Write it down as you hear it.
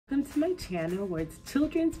welcome to my channel where it's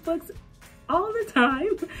children's books all the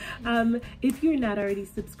time. If you're not already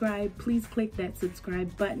subscribed, please click that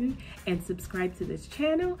subscribe button and subscribe to this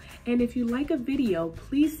channel. And if you like a video,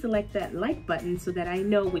 please select that like button so that I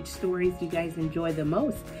know which stories you guys enjoy the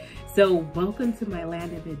most. So welcome to my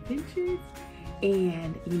land of adventures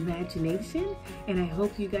and imagination, and I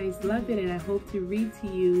hope you guys love it, and I hope to read to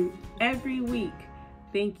you every week.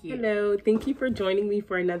 Thank you. Hello, thank you for joining me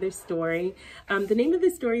for another story. The name of the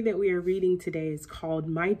story that we are reading today is called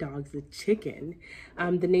My Dog's a Chicken.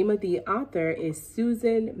 The name of the author is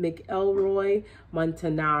Susan McElroy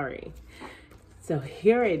Montanari. So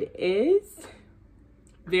here it is.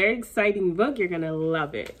 Very exciting book. You're gonna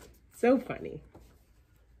love it. So funny.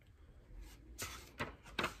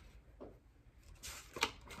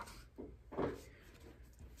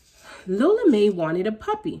 Lola May wanted a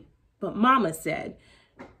puppy, but Mama said,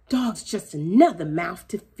 "Dog's just another mouth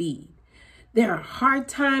to feed. There are hard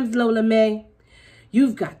times, Lola May.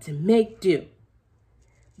 You've got to make do."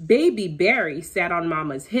 Baby Barry sat on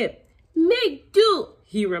Mama's hip. "Make do,"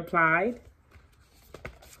 he replied.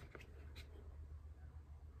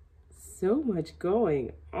 So much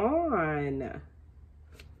going on.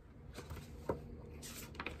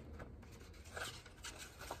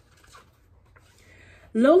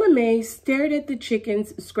 Lola May stared at the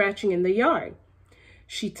chickens scratching in the yard.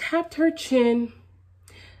 She tapped her chin.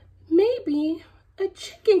 "Maybe a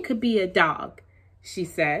chicken could be a dog," she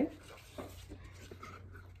said.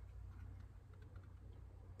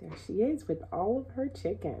 There she is with all of her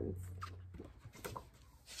chickens.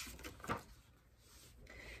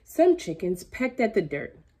 Some chickens pecked at the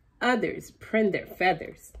dirt. Others preened their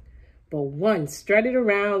feathers. But one strutted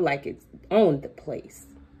around like it owned the place.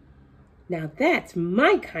 "Now that's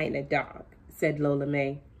my kind of dog," said Lola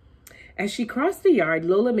May. As she crossed the yard,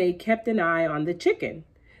 Lola May kept an eye on the chicken.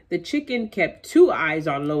 The chicken kept two eyes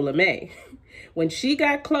on Lola May. When she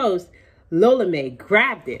got close, Lola May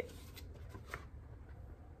grabbed it.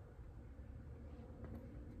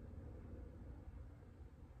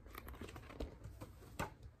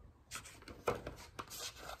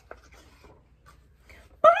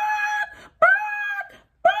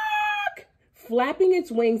 Flapping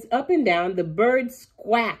its wings up and down, the bird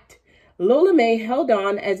squawked. Lola May held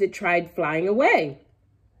on as it tried flying away.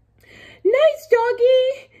 "Nice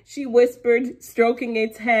doggy," she whispered, stroking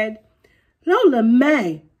its head. "Lola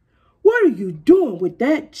May, what are you doing with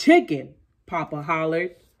that chicken?" Papa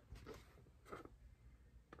hollered.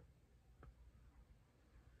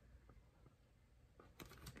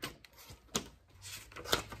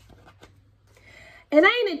 "It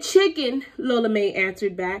ain't a chicken," Lola May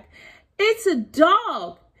answered back. "It's a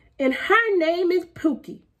dog, and her name is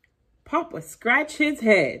Pookie." Papa scratched his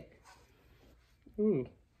head.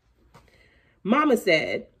 Mama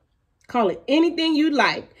said, "Call it anything you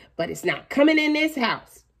like, but it's not coming in this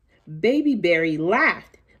house." Baby Barry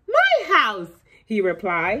laughed. "My house," he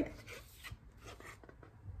replied.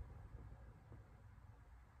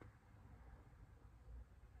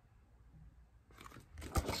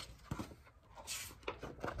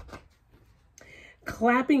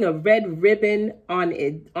 Clapping a red ribbon on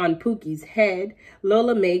Pookie's head,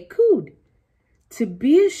 Lola May cooed. "To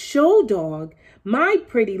be a show dog, my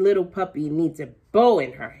pretty little puppy needs a bow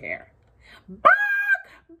in her hair." "Bark!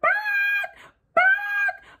 Bark!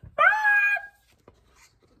 Bark! Bark!"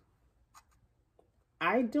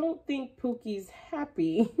 I don't think Pookie's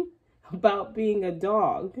happy about being a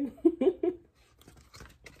dog.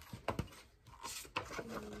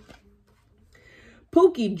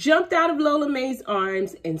 Pookie jumped out of Lola May's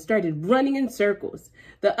arms and started running in circles.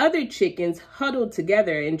 The other chickens huddled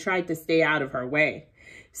together and tried to stay out of her way.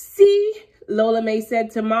 "See," Lola May said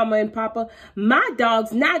to Mama and Papa, "my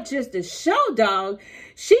dog's not just a show dog,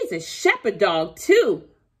 she's a shepherd dog too."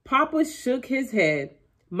 Papa shook his head.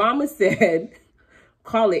 Mama said,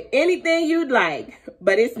 "Call it anything you'd like,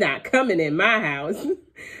 but it's not coming in my house."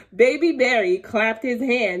 Baby Barry clapped his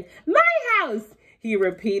hands. "My house," he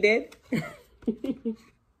repeated.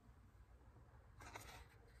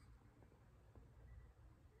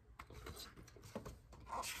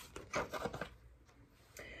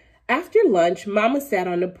 After lunch, Mama sat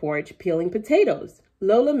on the porch peeling potatoes.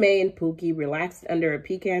 Lola May and Pookie relaxed under a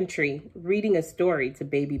pecan tree, reading a story to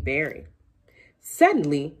Baby Barry.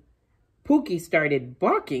 Suddenly, Pookie started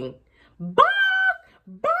barking. "Bark!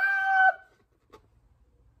 Bark!"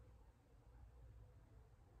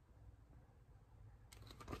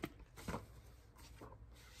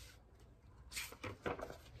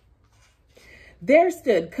 There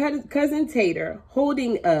stood Cousin Tater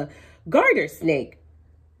holding a garter snake.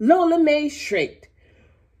 Lola May shrieked,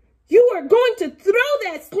 "You are going to throw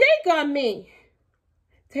that snake on me!"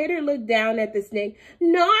 Tater looked down at the snake.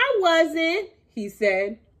 "No, I wasn't," he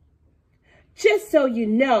said. "Just so you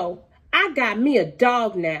know, I got me a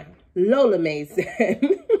dog now," Lola May said.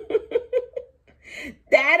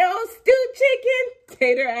 "That old stew chicken?"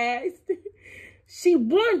 Tater asked. "She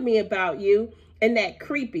warned me about you and that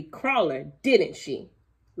creepy crawler, didn't she?"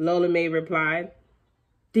 Lola May replied.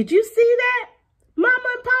 "Did you see that, Mama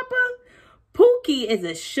and Papa? Pookie is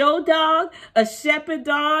a show dog, a shepherd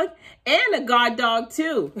dog, and a guard dog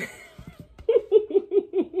too."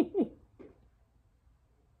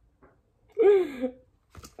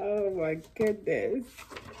 Oh my goodness.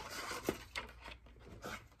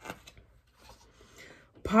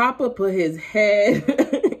 Papa put his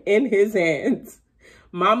head in his hands.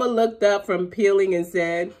 Mama looked up from peeling and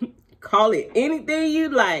said, "Call it anything you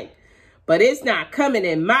like, but it's not coming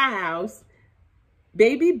in my house."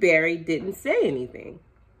 Baby Berry didn't say anything.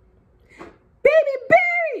 "Baby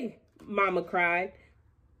Berry!" Mama cried.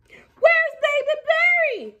 "Where's Baby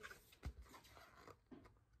Berry?"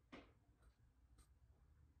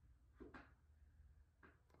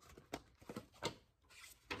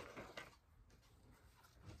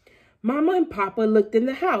 Mama and Papa looked in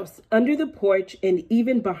the house, under the porch, and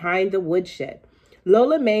even behind the woodshed.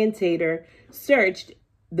 Lola May and Tater searched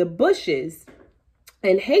the bushes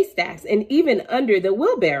and haystacks and even under the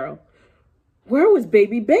wheelbarrow. Where was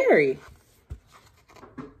Baby Berry?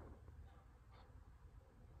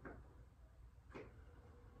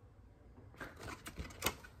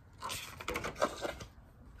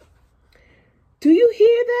 "Do you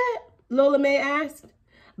hear that?" Lola May asked.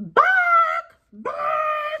 "Bark! Bark!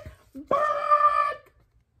 Bark!"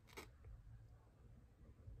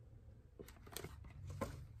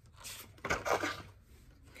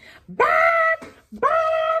 "Bark!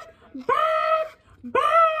 Bark! Bark!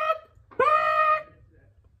 Bark! Bark!"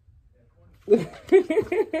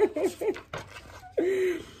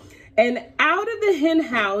 And out of the hen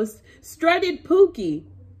house strutted Pookie,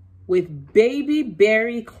 with Baby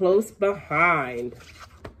Berry close behind.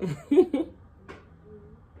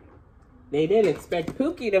 They didn't expect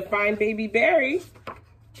Pookie to find Baby Berry.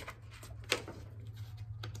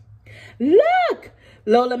 "Look!"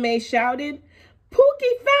 Lola May shouted.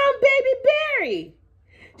 "Pookie found Baby Berry.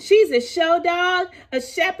 She's a show dog, a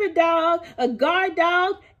shepherd dog, a guard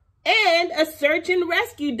dog, and a search and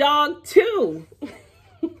rescue dog too."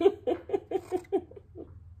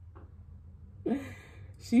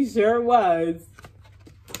 She sure was.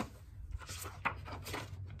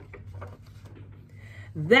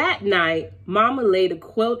 That night, Mama laid a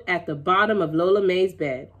quilt at the bottom of Lola May's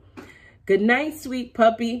bed. "Good night, sweet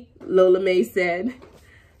puppy," Lola May said.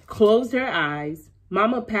 Closed her eyes.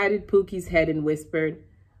 Mama patted Pookie's head and whispered,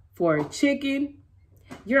 "For a chicken,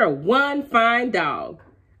 you're one fine dog."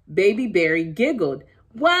 Baby Berry giggled.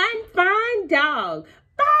 "One fine dog.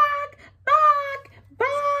 Bark, bark,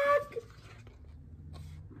 bark."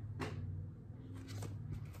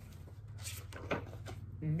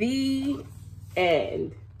 The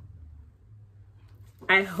end.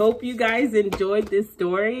 I hope you guys enjoyed this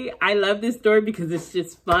story. I love this story because it's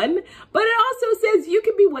just fun, but it also says you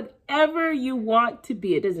can be whatever you want to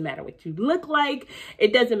be. It doesn't matter what you look like.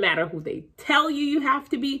 It doesn't matter who they tell you have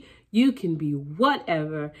to be. You can be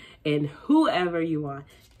whatever and whoever you want.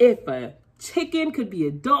 If a chicken could be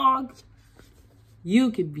a dog,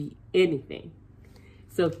 you could be anything.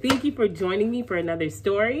 So thank you for joining me for another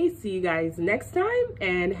story. See you guys next time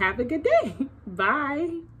and have a good day.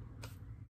 Bye.